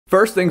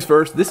First things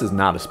first, this is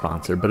not a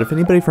sponsor, but if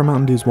anybody from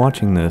Mountain Dew's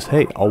watching this,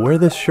 hey, I'll wear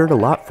this shirt a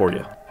lot for you.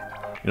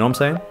 You know what I'm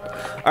saying?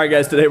 All right,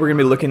 guys, today we're gonna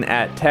be looking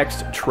at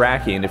text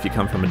tracking if you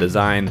come from a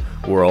design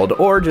world,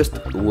 or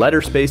just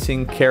letter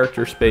spacing,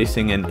 character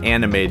spacing, and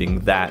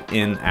animating that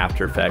in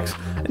After Effects,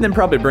 and then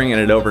probably bringing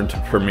it over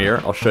into Premiere.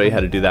 I'll show you how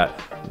to do that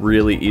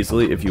really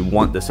easily if you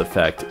want this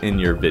effect in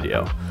your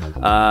video.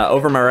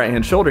 Over my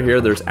right-hand shoulder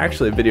here, there's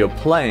actually a video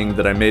playing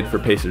that I made for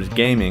Pacers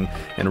Gaming,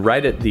 and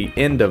right at the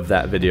end of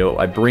that video,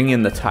 I bring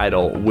in the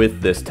title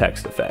with this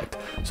text effect.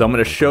 So I'm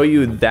gonna show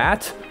you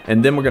that,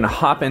 and then we're gonna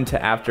hop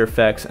into After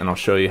Effects, and I'll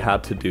show you how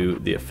to do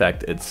the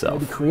effect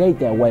itself. To create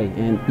that way,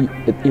 and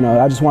you know,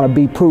 I just want to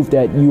be proof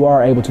that you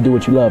are able to do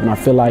what you love, and I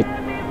feel like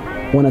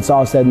when it's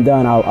all said and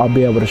done, I'll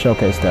be able to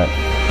showcase that.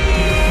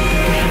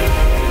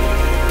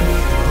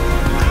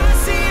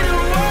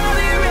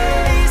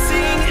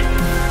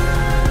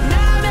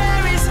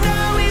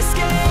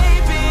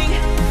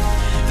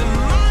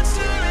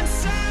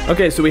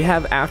 Okay, so we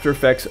have After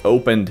Effects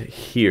opened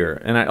here,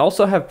 and I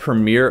also have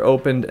Premiere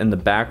opened in the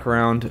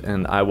background,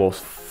 and I will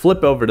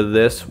flip over to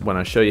this when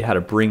I show you how to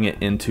bring it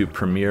into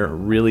Premiere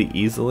really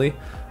easily.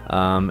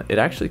 It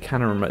actually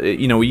kind of,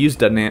 you know, we use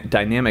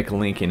dynamic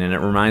linking, and it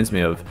reminds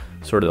me of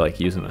sort of like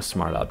using a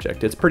smart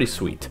object. It's pretty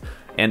sweet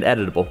and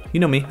editable. You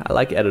know me, I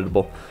like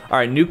editable. All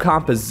right, new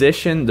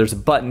composition. There's a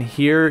button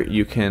here.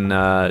 You can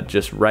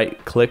just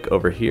right click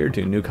over here,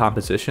 do new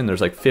composition.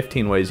 There's like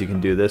 15 ways you can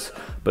do this,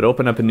 but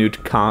open up a new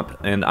comp,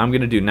 and I'm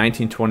gonna do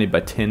 1920 by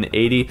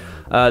 1080.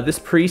 This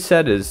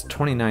preset is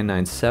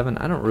 2997.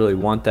 I don't really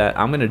want that.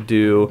 I'm gonna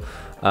do,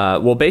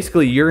 well,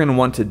 basically you're gonna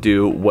want to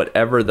do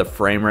whatever the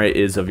frame rate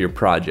is of your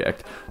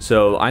project.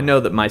 So I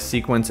know that my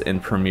sequence in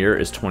Premiere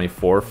is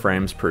 24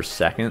 frames per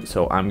second,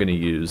 so I'm gonna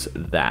use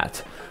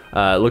that.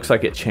 It looks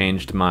like it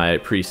changed my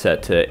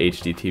preset to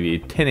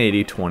HDTV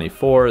 1080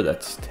 24.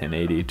 That's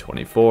 1080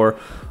 24.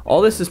 All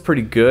this is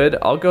pretty good.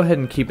 I'll go ahead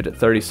and keep it at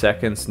 30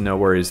 seconds. No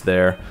worries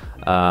there.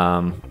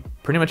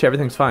 Pretty much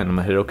everything's fine. I'm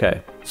gonna hit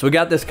OK. So we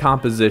got this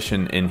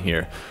composition in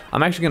here.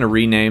 I'm actually gonna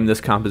rename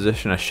this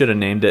composition. I should have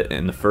named it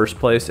in the first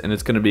place, and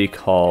it's gonna be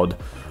called,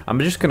 I'm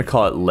just gonna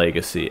call it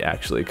Legacy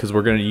actually, because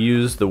we're gonna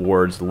use the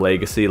words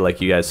legacy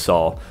like you guys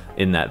saw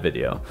in that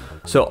video.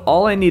 So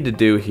all I need to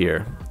do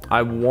here,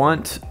 I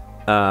want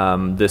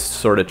this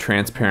sort of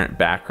transparent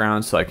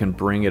background so I can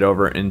bring it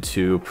over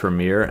into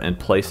Premiere and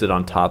place it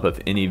on top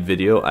of any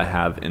video I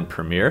have in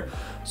Premiere.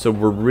 So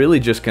we're really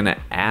just gonna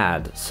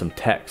add some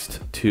text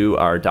to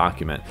our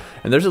document.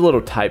 And there's a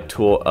little type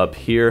tool up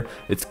here.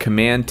 It's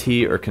Command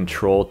T or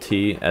Control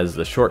T as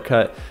the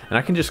shortcut. And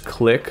I can just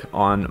click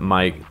on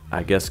my,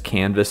 I guess,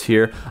 canvas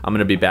here. I'm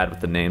gonna be bad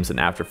with the names in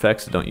After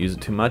Effects, so don't use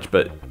it too much,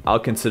 but I'll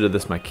consider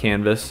this my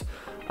canvas.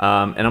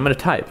 And I'm gonna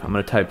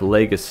type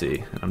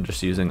Legacy, and I'm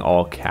just using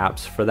all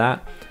caps for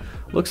that.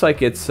 Looks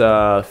like it's,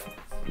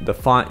 the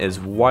font is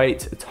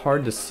white. It's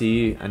hard to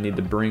see. I need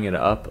to bring it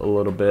up a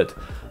little bit.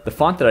 The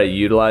font that I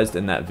utilized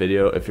in that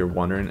video, if you're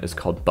wondering, is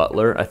called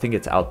Butler. I think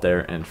it's out there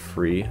and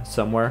free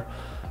somewhere.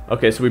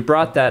 Okay, so we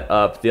brought that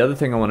up. The other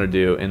thing I wanna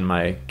do in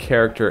my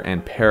character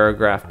and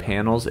paragraph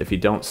panels, if you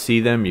don't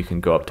see them, you can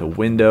go up to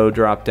Window,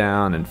 drop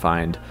down, and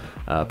find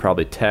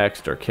probably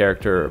text or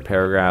character or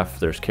paragraph.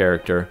 There's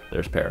character,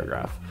 there's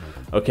paragraph.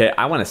 Okay,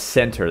 I want to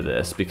center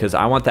this because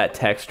I want that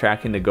text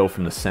tracking to go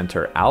from the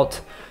center out.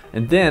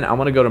 And then I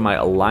want to go to my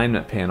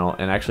alignment panel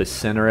and actually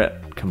center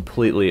it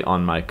completely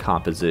on my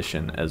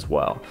composition as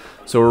well.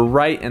 So we're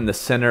right in the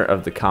center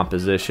of the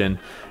composition.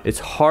 It's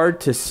hard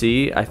to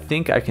see. I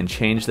think I can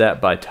change that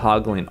by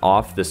toggling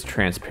off this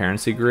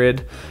transparency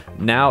grid.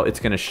 Now it's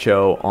going to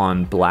show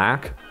on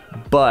black,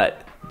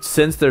 but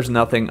since there's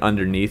nothing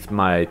underneath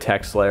my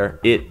text layer,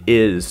 it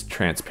is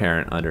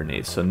transparent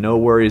underneath. So no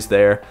worries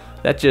there.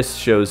 That just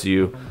shows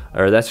you,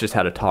 or that's just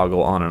how to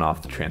toggle on and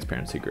off the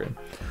transparency grid.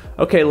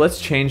 Okay, let's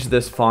change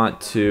this font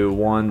to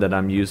one that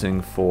I'm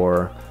using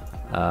for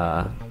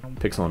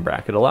Pixel and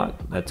Bracket a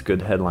lot. That's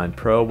Good Headline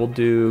Pro. We'll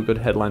do Good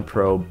Headline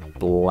Pro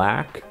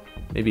black,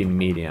 maybe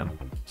medium.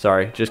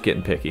 Sorry, just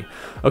getting picky.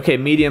 Okay,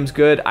 medium's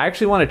good. I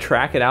actually want to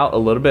track it out a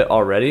little bit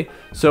already.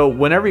 So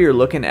whenever you're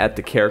looking at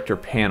the character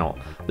panel,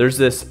 there's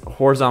this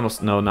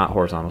horizontal, no, not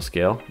horizontal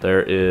scale.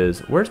 There is,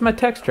 where's my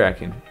text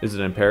tracking? Is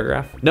it in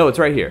paragraph? No, it's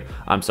right here.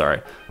 I'm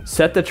sorry.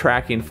 Set the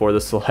tracking for the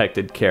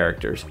selected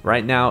characters.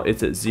 Right now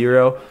it's at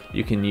 0.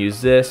 You can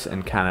use this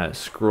and kind of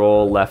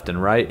scroll left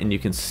and right, and you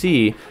can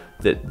see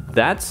that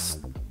that's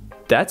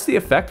the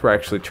effect we're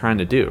actually trying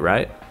to do,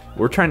 right?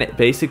 We're trying to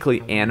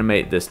basically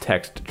animate this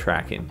text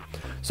tracking.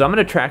 So I'm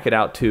gonna track it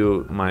out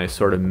to my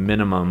sort of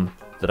minimum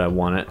that I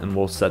want it, and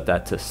we'll set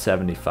that to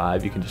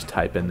 75. You can just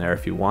type in there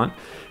if you want.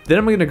 Then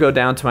I'm gonna go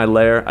down to my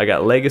layer. I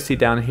got Legacy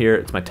down here.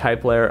 It's my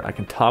type layer. I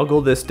can toggle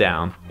this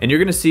down, and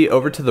you're gonna see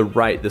over to the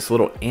right this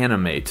little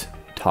animate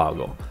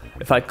toggle.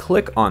 If I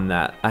click on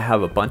that, I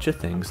have a bunch of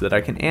things that I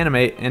can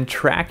animate, and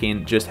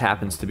tracking just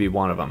happens to be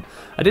one of them.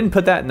 I didn't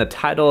put that in the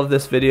title of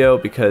this video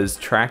because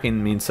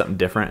tracking means something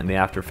different in the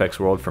After Effects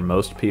world for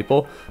most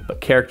people,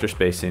 but character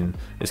spacing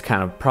is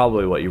kind of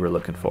probably what you were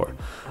looking for.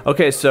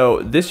 Okay,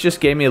 so this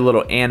just gave me a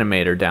little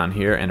animator down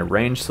here and a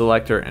range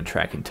selector and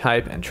tracking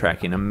type and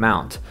tracking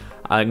amount.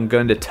 I'm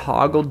going to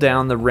toggle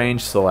down the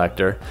range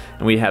selector,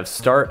 and we have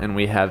start and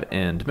we have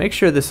end. Make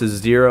sure this is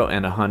 0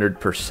 and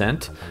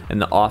 100% and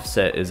the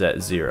offset is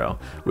at 0.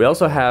 We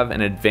also have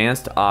an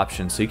advanced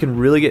option, so you can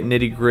really get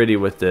nitty gritty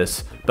with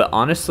this, but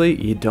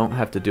honestly you don't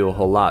have to do a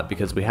whole lot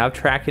because we have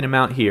tracking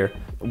amount here.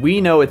 We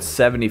know it's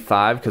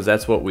 75 because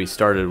that's what we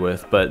started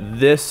with, but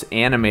this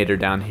animator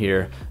down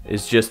here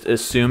is just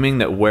assuming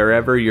that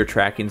wherever your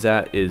tracking's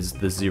at is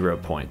the 0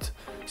 point.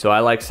 So I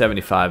like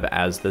 75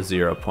 as the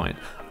 0 point.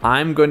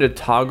 I'm going to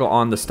toggle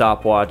on the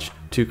stopwatch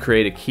to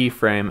create a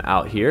keyframe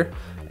out here,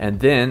 and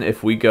then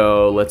if we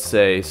go, let's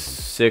say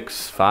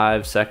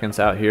 5 seconds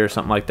out here,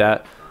 something like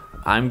that,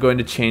 I'm going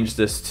to change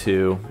this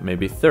to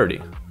maybe 30.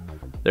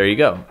 There you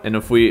go. And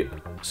if we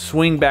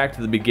swing back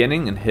to the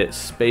beginning and hit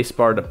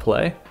spacebar to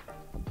play,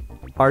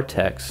 our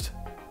text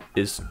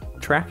is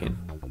tracking,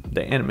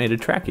 the animated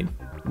tracking.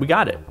 We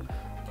got it,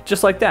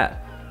 just like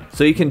that.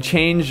 So you can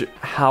change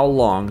how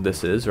long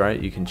this is,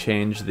 right? You can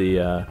change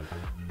the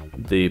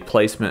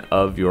placement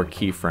of your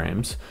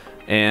keyframes,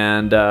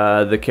 and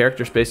the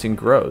character spacing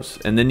grows,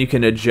 and then you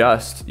can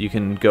adjust. You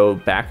can go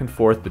back and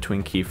forth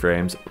between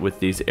keyframes with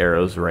these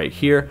arrows right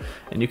here,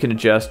 and you can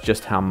adjust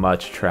just how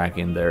much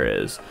tracking there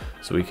is.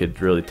 So we could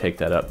really take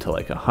that up to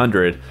like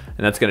 100,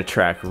 and that's going to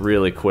track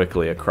really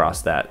quickly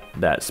across that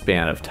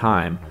span of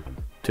time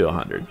to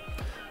 100.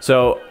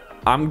 So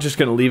I'm just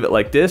going to leave it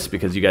like this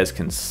because you guys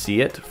can see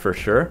it for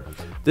sure.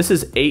 This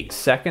is 8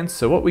 seconds,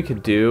 so what we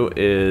could do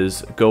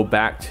is go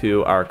back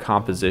to our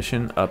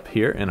composition up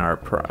here in our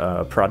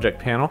project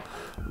panel,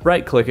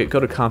 right click it, go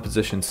to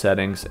composition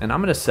settings, and I'm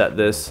going to set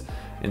this,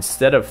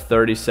 instead of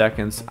 30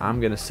 seconds, I'm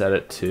going to set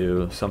it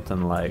to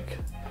something like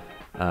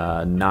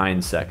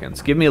 9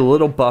 seconds. Give me a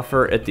little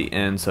buffer at the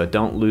end so I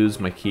don't lose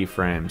my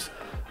keyframes,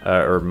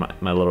 or my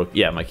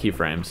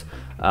keyframes,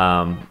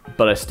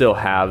 but I still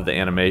have the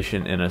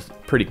animation in a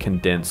pretty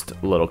condensed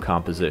little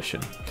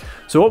composition.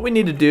 So what we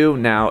need to do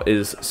now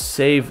is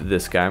save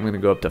this guy. I'm going to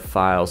go up to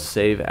File,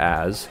 Save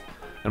As.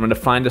 I'm going to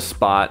find a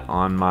spot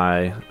on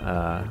my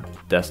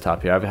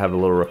desktop here. I have a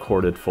little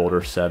recorded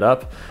folder set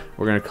up.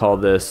 We're going to call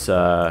this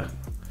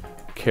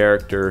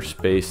character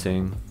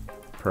spacing,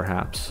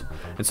 perhaps.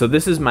 And so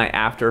this is my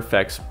After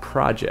Effects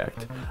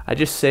project. I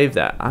just saved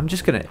that. I'm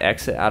just going to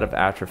exit out of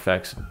After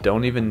Effects.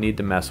 Don't even need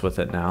to mess with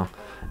it now,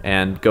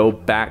 and go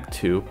back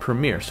to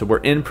Premiere. So we're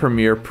in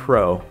Premiere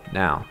Pro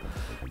now.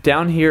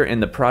 Down here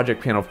in the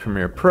project panel of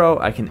Premiere Pro,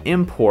 I can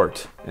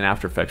import an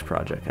After Effects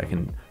project. I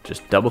can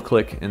just double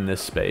click in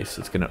this space.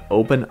 It's going to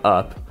open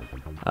up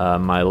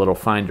my little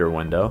Finder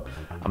window.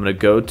 I'm going to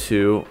go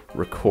to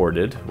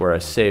Recorded, where I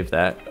saved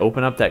that,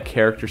 open up that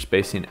character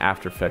spacing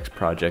After Effects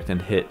project, and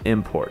hit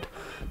Import.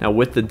 Now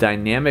with the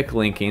dynamic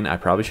linking, I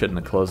probably shouldn't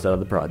have closed out of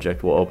the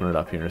project. We'll open it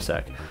up here in a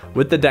sec.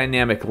 With the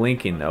dynamic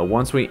linking though,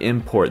 once we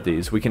import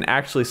these, we can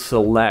actually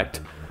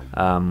select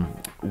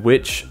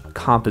which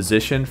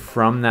composition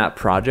from that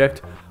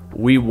project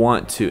we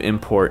want to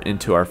import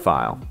into our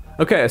file.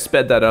 Okay, I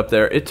sped that up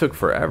there. It took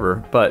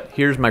forever, but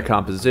here's my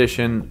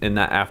composition in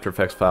that After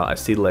Effects file. I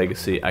see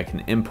legacy. I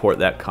can import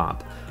that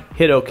comp.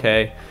 Hit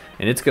OK,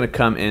 and it's going to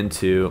come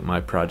into my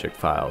project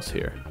files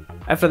here.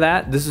 After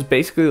that, this is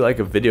basically like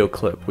a video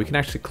clip. We can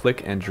actually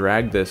click and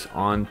drag this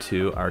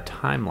onto our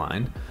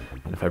timeline,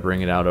 and if I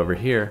bring it out over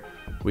here,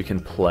 we can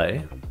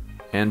play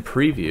and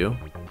preview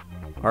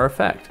our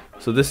effect.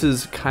 So this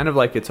is kind of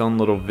like its own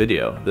little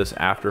video, this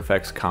After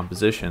Effects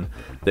composition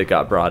that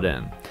got brought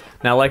in.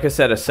 Now, like I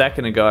said a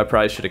second ago, I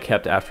probably should have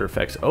kept After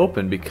Effects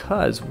open,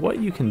 because what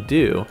you can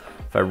do,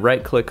 if I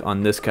right click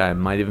on this guy, I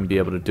might even be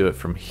able to do it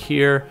from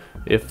here.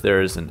 If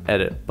there's an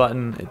edit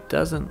button, it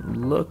doesn't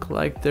look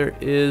like there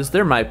is.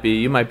 There might be,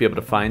 you might be able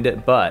to find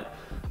it, but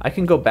I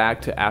can go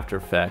back to After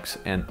Effects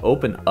and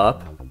open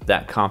up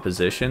that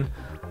composition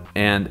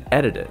and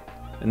edit it.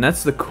 And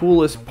that's the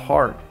coolest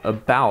part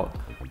about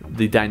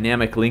the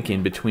dynamic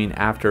linking between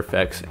After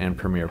Effects and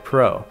Premiere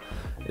Pro,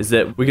 is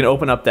that we can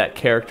open up that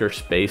character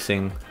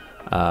spacing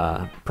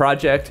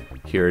project.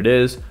 Here it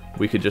is.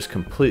 We could just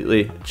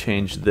completely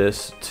change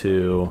this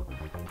to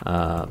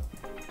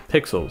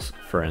pixels,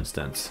 for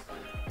instance,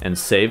 and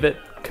save it.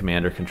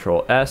 Command or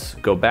Control S,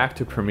 go back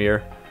to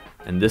Premiere,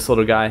 and this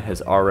little guy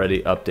has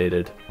already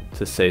updated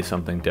to say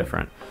something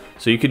different.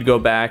 So you could go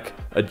back,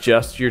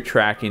 adjust your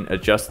tracking,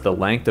 adjust the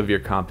length of your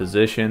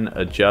composition,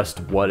 adjust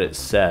what it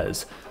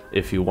says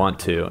if you want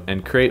to,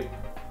 and create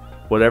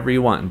whatever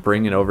you want and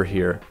bring it over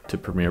here to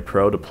Premiere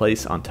Pro to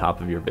place on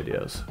top of your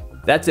videos.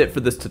 That's it for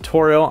this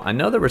tutorial. I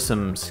know there were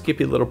some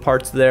skippy little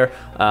parts there.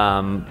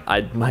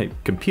 My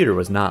computer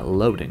was not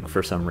loading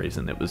for some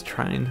reason. It was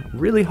trying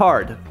really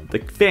hard. The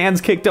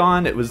fans kicked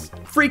on, it was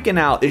freaking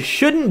out. It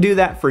shouldn't do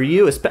that for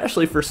you,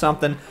 especially for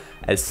something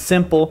as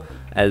simple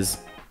as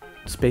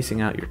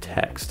spacing out your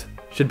text.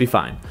 Should be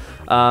fine.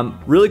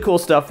 Really cool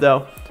stuff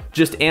though.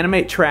 Just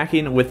animate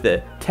tracking with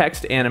the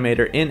text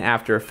animator in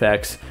After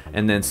Effects,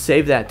 and then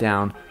save that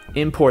down,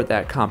 import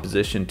that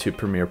composition to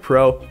Premiere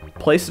Pro,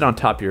 place it on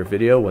top of your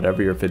video,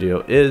 whatever your video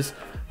is.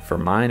 For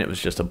mine, it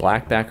was just a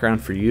black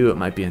background. For you, it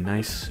might be a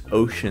nice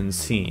ocean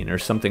scene or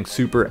something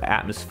super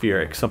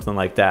atmospheric, something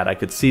like that. I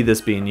could see this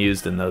being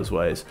used in those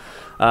ways.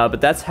 But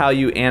that's how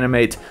you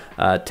animate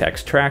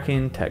text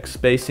tracking, text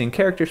spacing,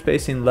 character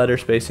spacing, letter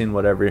spacing,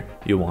 whatever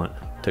you want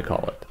to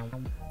call it.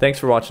 Thanks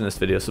for watching this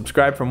video.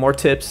 Subscribe for more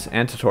tips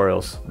and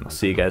tutorials, and I'll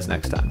see you guys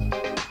next time.